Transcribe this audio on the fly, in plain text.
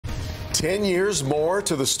10 years more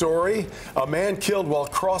to the story. A man killed while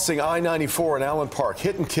crossing I-94 in Allen Park,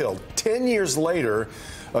 hit and killed. 10 years later,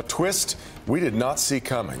 a twist we did not see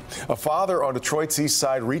coming. A father on Detroit's east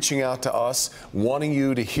side reaching out to us, wanting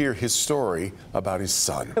you to hear his story about his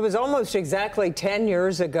son. It was almost exactly 10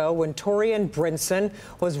 years ago when Torian Brinson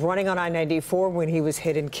was running on I-94 when he was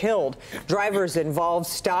hit and killed. Drivers involved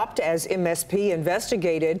stopped as MSP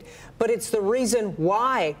investigated, but it's the reason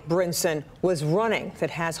why Brinson was running that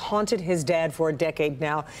has haunted his dad for a decade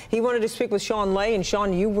now. He wanted to speak with Sean Lay, and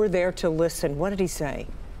Sean, you were there to listen. What did he say?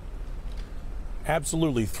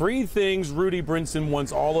 Absolutely. Three things Rudy Brinson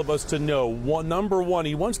wants all of us to know. Number one,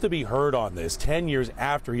 he wants to be heard on this 10 years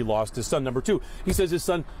after he lost his son. Number two, he says his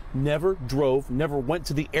son never went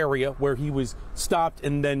to the area where he was stopped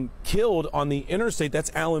and then killed on the interstate.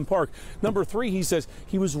 That's Allen Park. Number three, he says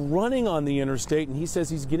he was running on the interstate, and he says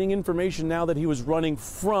he's getting information now that he was running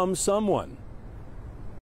from someone.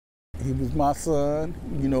 He was my son.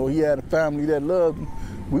 You know, he had a family that loved him.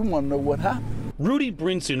 We want to know what happened. Rudy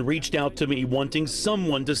Brinson reached out to me wanting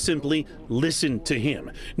someone to simply listen to him.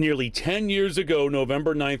 Nearly 10 years ago,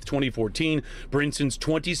 November 9th, 2014, Brinson's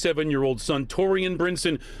 27-year-old son, Torian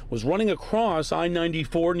Brinson, was running across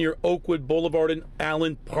I-94 near Oakwood Boulevard in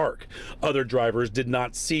Allen Park. Other drivers did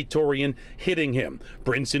not see Torian hitting him.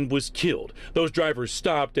 Brinson was killed. Those drivers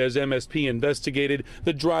stopped as MSP investigated.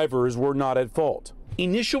 The drivers were not at fault.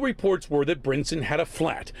 Initial reports were that Brinson had a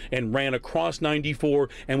flat and ran across 94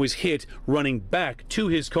 and was hit running back to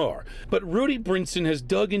his car. But Rudy Brinson has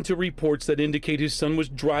dug into reports that indicate his son was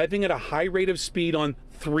driving at a high rate of speed on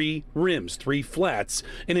three flats,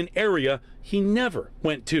 in an area he never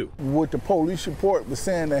went to. What the police report was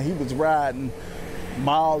saying that he was riding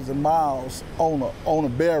miles and miles on a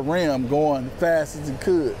bare rim going fast as he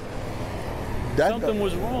could. Something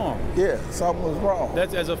was wrong. Yeah, something was wrong.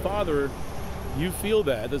 That's, as a father, you feel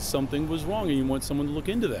that something was wrong and you want someone to look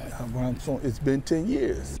into that. It's been 10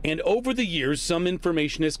 years. And over the years, some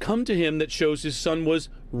information has come to him that shows his son was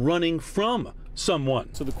running from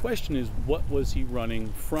someone. So the question is, what was he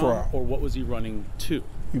running from, or what was he running to?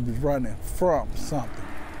 He was running from something.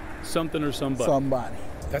 Something or somebody. Somebody.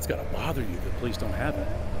 That's got to bother you that police don't have it.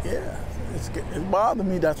 Yeah, it bothered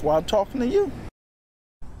me. That's why I'm talking to you.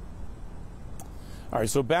 All right,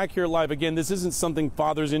 so back here live again, this isn't something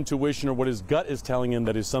father's intuition or what his gut is telling him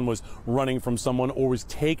that his son was running from someone or was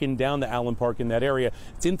taken down to Allen Park in that area.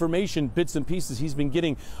 It's information, bits and pieces he's been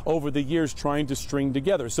getting over the years trying to string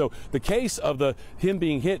together. So the case of him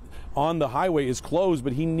being hit on the highway is closed,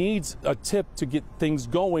 but he needs a tip to get things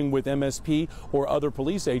going with MSP or other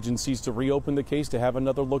police agencies to reopen the case to have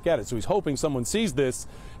another look at it. So he's hoping someone sees this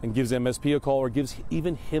and gives MSP a call or gives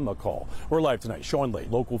even him a call. We're live tonight. Sean Lay,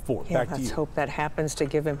 Local 4. Yeah, back to you. let's hope that happens to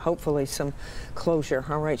give him hopefully some closure.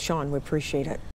 All right, Sean, we appreciate it.